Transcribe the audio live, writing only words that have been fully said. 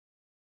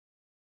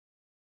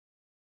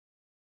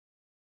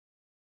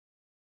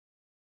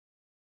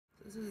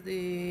This is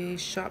the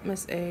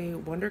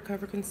ShopMissA Wonder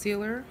Cover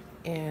Concealer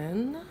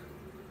in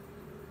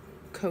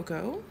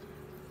Cocoa.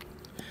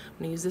 I'm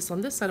going to use this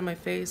on this side of my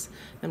face.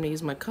 I'm going to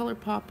use my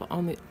ColourPop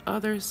on the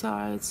other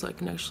side so I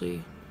can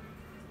actually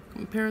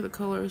compare the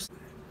colors.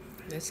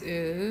 This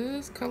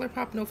is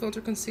ColourPop No Filter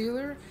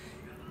Concealer,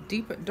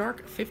 Deep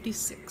Dark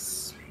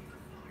 56.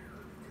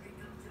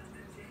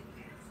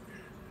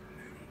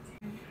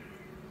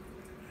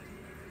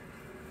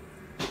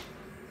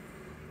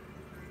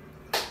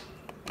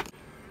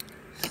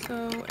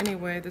 So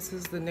anyway, this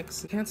is the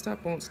NYX Can't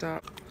Stop, Won't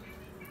Stop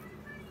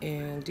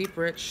in Deep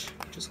Rich,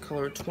 just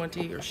color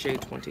 20 or shade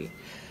 20.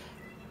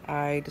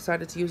 I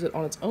decided to use it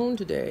on its own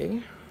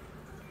today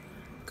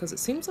because it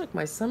seems like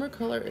my summer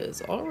color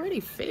is already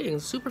fading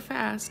super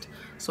fast,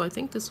 so I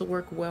think this will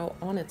work well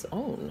on its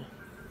own.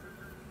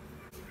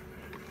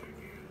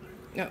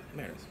 Oh,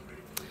 there it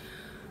is.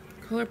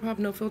 ColourPop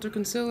No Filter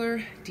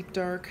Concealer, Deep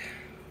Dark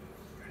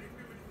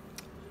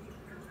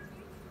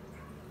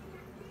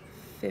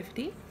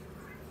 50.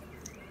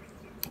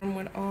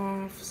 Went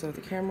off, so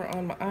the camera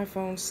on my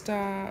iPhone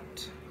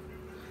stopped.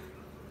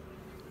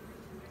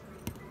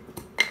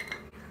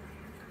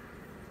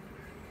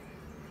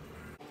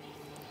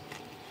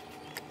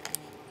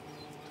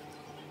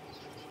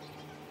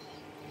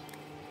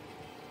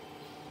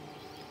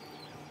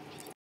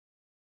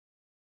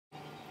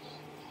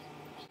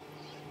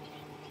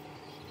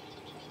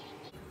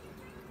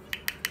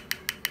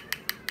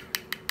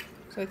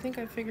 So I think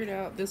I figured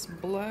out this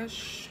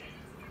blush.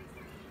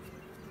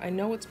 I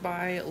know it's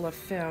by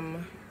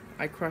Femme.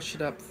 I crushed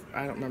it up.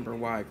 I don't remember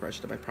why I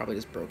crushed it up. I probably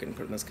just broke it and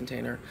put it in this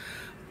container.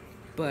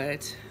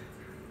 But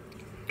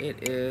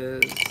it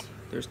is,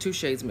 there's two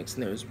shades mixed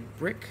in. There's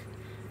Brick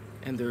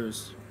and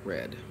there's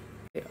Red.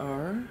 They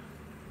are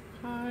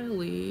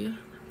highly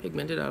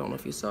pigmented. I don't know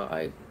if you saw,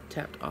 I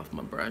tapped off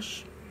my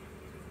brush.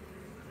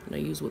 And I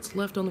use what's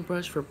left on the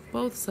brush for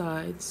both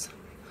sides.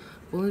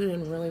 Blend it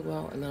in really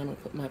well, and then I'm gonna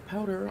put my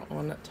powder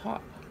on the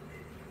top.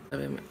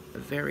 I'm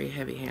very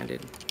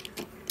heavy-handed.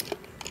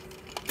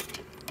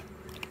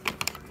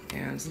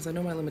 And since I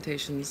know my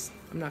limitations,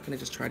 I'm not gonna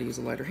just try to use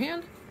a lighter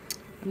hand.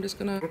 I'm just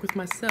gonna work with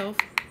myself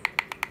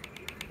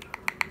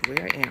the way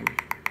I am.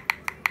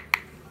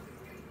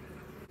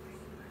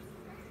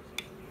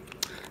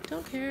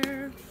 Don't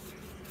care.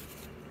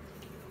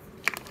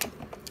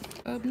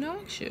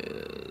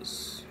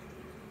 Obnoxious.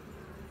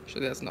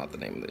 Actually, that's not the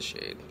name of this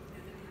shade.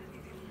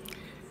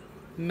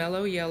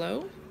 Mellow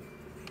Yellow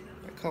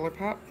by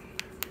ColourPop.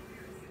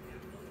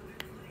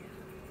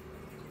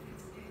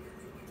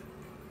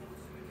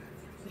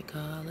 They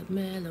call it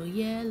Mellow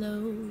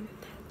Yellow.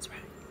 That's right,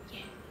 yeah.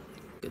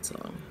 Good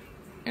song.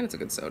 And it's a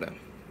good soda.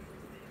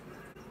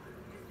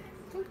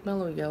 I think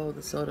Mellow Yellow,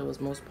 the soda, was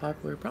most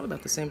popular probably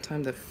about the same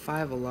time that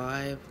Five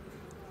Alive,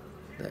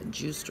 that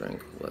juice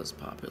drink, was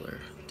popular.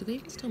 Do they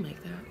even still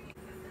make that?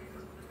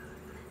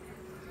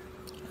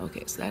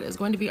 Okay, so that is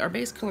going to be our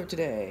base color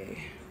today.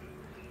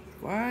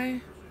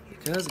 Why?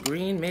 Because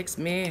green makes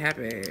me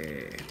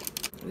happy.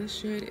 This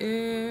shade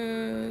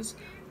is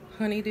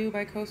Honeydew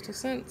by Coastal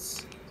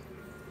Scents.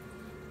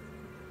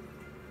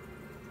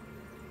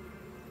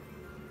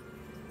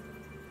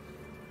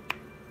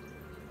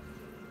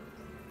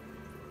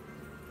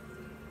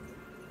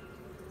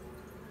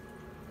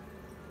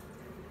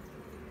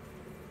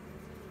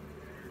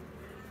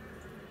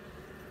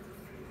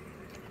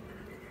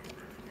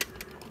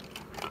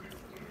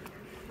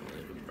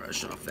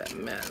 Brush off that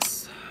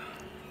mess.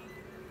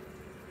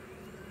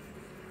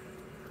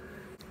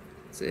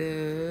 This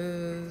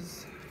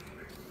is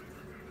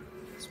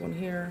this one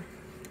here.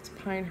 It's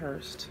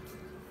Pinehurst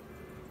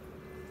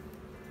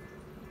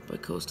by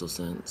Coastal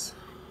Scents.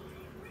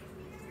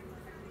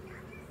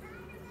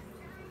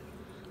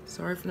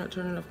 Sorry for not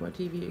turning off my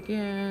TV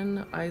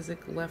again. Isaac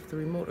left the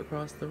remote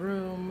across the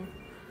room.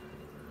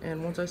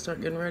 And once I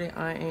start getting ready,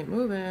 I ain't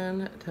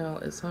moving till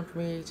it's time for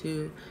me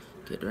to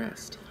get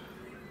dressed.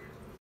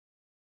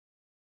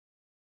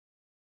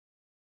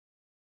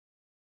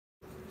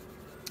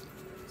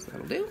 So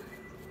that'll do.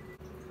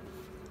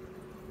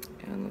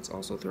 And let's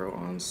also throw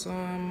on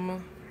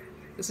some,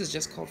 this is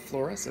just called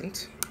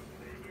Fluorescent.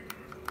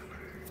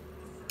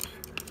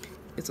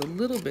 It's a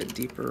little bit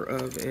deeper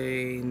of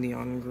a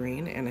neon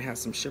green and it has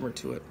some shimmer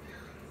to it.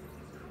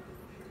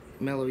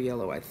 Mellow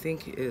Yellow, I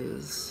think,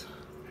 is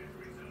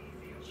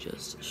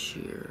just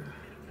sheer.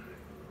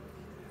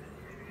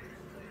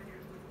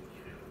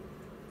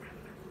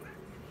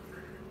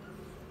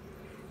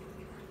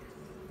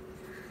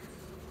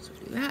 So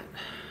do that.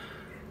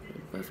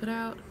 Buff it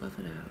out, buff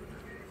it out.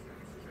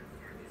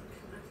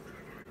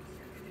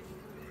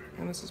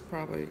 And this is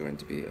probably going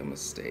to be a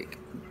mistake,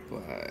 but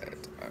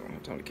I don't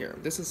have time to care.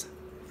 This is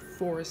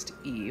Forest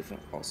Eve,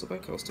 also by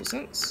Coastal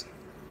Scents.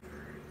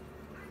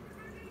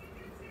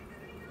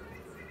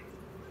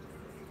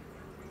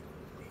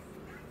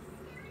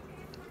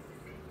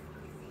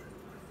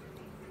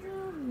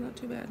 Not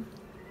too bad.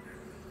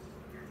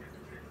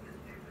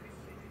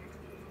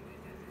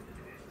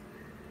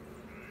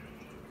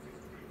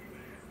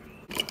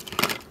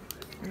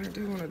 And I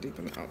do want to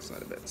deepen the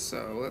outside a bit.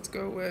 So let's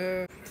go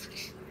with,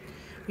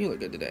 you look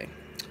good today,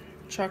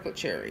 chocolate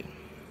cherry.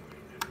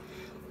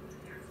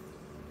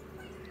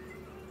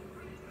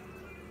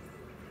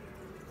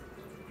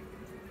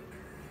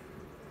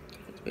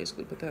 Let's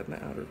basically put that in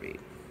the outer V.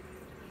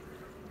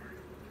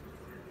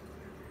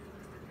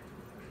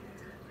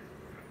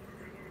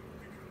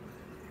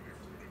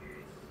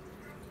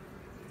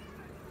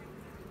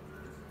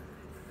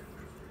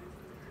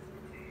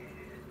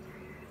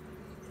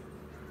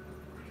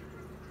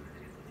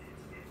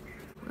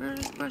 Where's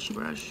the brushy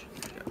brush?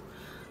 There we go.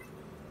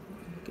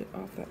 Get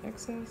off that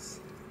excess.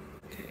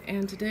 Okay,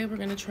 and today we're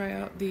gonna try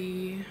out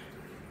the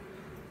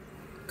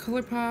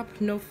ColourPop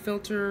No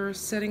Filter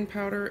Setting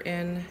Powder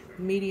in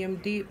Medium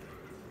Deep.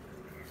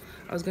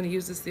 I was gonna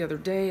use this the other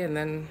day and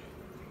then,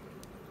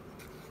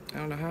 I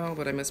don't know how,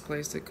 but I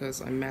misplaced it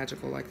because I'm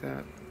magical like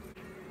that.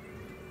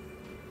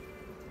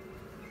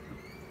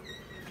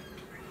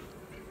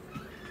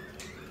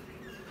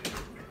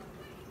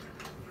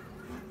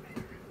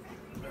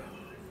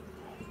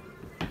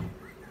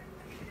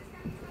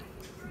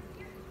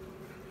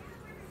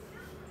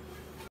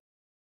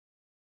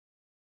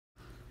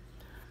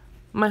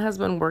 My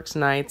husband works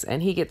nights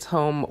and he gets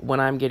home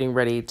when I'm getting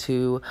ready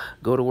to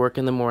go to work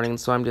in the morning,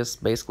 so I'm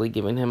just basically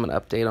giving him an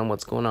update on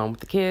what's going on with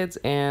the kids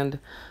and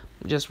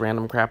just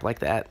random crap like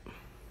that.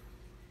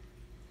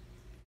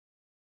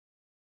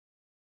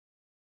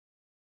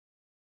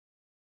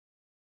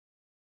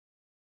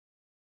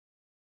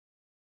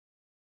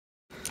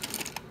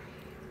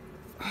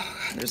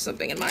 Oh, there's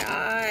something in my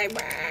eye.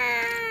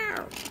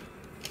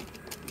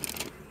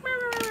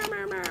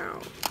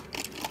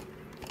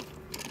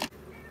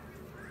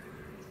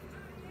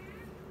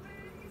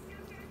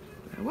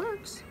 That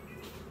works.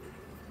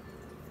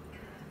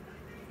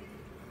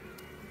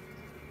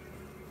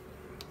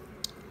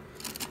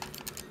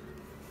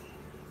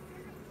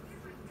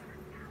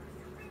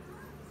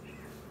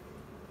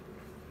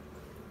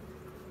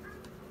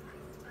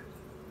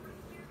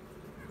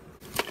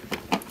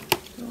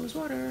 Rose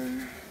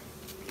water.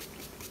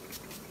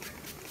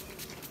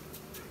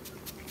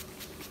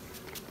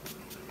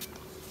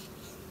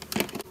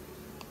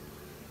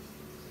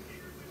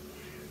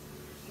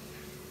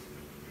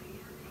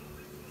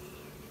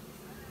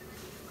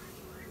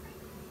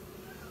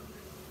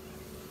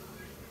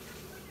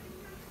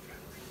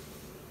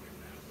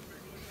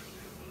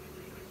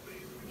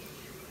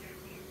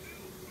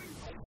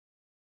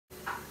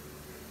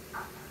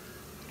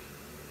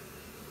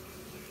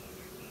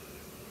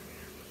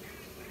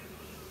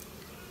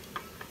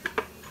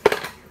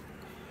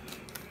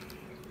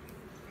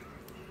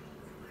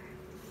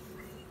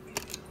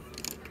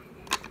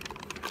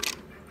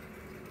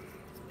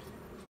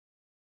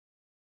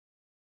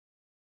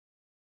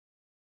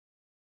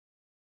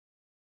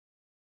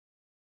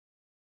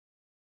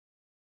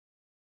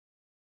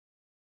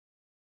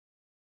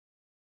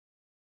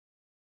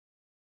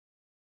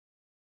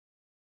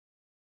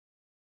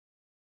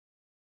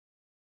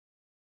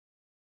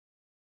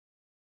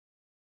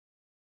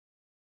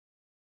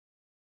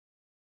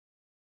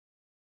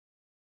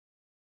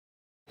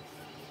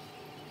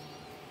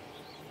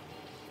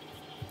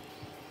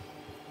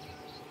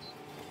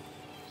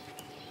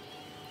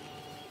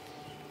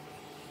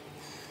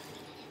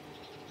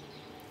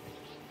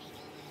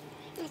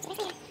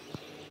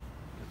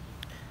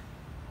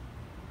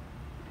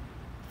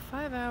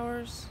 Five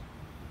hours.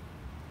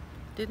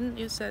 Didn't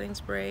use setting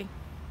spray.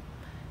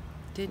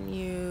 Didn't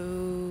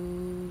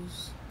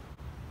use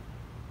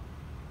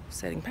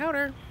setting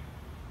powder.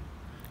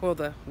 Well,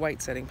 the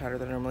white setting powder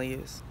that I normally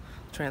use.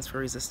 Transfer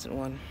resistant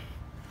one.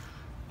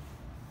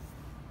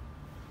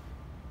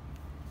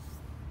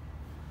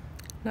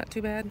 Not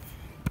too bad.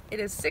 It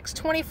is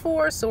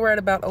 6:24, so we're at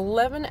about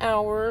 11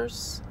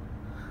 hours.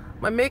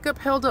 My makeup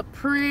held up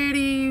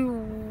pretty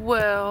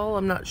well.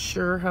 I'm not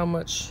sure how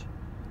much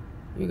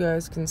you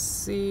guys can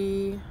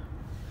see.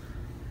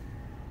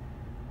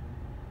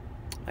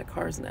 My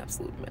car's an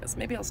absolute mess.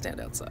 Maybe I'll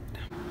stand outside.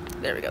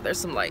 There we go, there's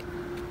some light.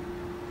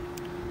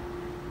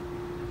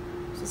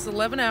 So it's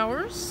 11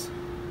 hours.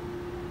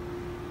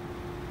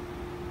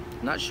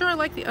 Not sure I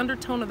like the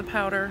undertone of the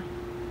powder,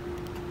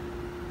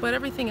 but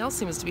everything else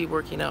seems to be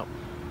working out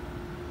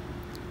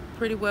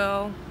pretty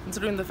well,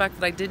 considering the fact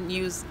that I didn't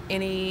use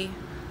any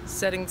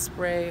setting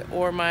spray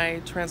or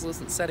my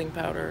translucent setting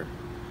powder.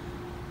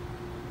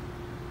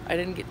 I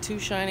didn't get too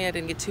shiny, I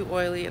didn't get too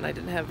oily, and I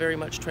didn't have very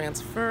much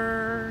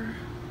transfer.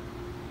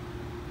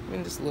 I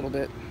mean, just a little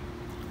bit.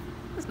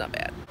 It's not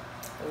bad.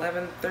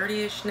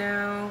 11:30-ish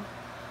now.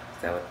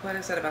 So that would put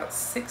us at about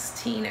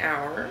 16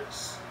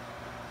 hours.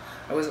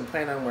 I wasn't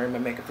planning on wearing my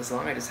makeup this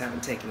long, I just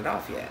haven't taken it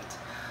off yet.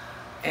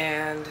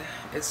 And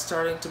it's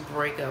starting to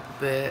break up a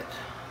bit.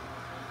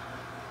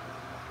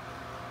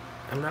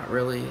 I'm not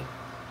really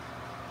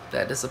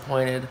that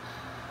disappointed.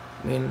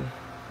 I mean,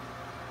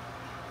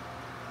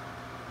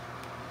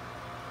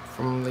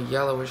 from the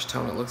yellowish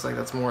tone, it looks like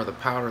that's more of the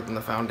powder than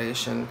the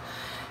foundation.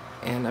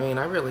 And I mean,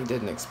 I really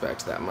didn't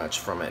expect that much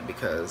from it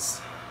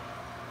because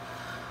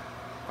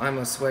I'm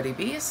a sweaty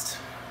beast.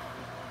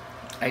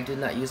 I did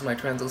not use my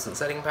translucent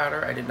setting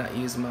powder. I did not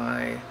use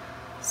my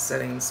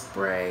setting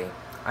spray.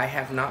 I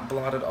have not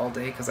blotted all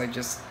day because I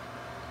just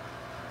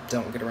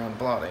don't get around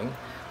blotting.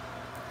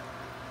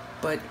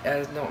 But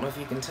I don't know if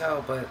you can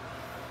tell, but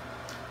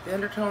the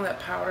undertone of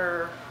that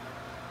powder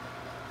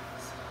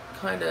is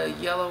kind of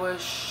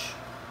yellowish.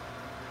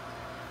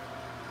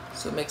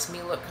 So it makes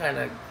me look kind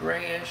of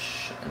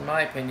grayish, in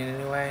my opinion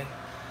anyway.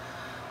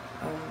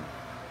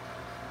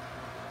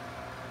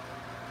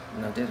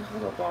 And I did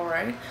hold up all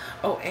right.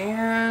 Oh,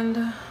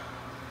 and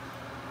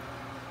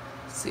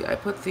see, I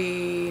put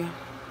the, I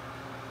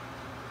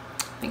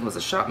think it was a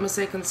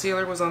ShopMissA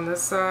concealer was on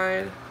this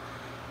side,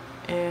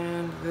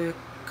 and the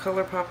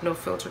ColourPop No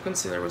Filter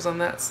concealer was on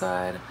that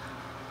side.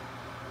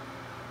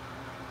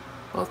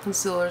 Both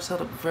concealers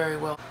held up very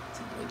well.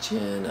 See my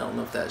chin, I don't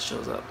know if that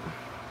shows up.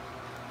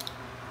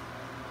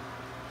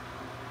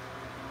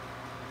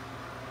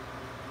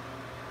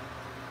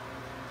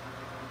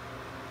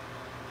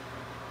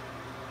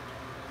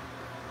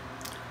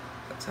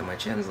 That's how my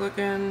chin's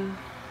looking.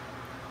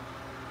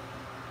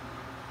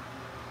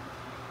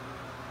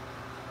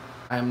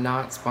 I'm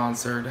not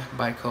sponsored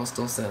by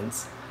Coastal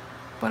Scents,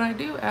 but I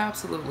do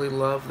absolutely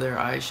love their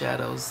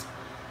eyeshadows.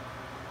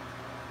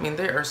 I mean,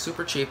 they are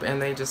super cheap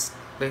and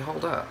they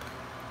hold up.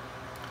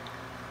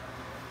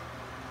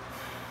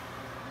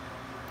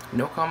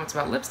 No comments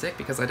about lipstick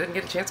because I didn't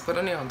get a chance to put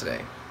any on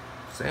today.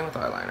 Same with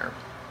eyeliner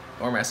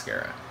or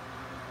mascara.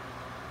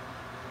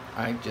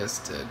 I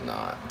just did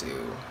not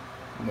do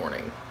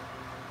morning.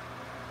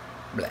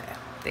 Blah.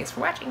 Thanks for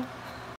watching.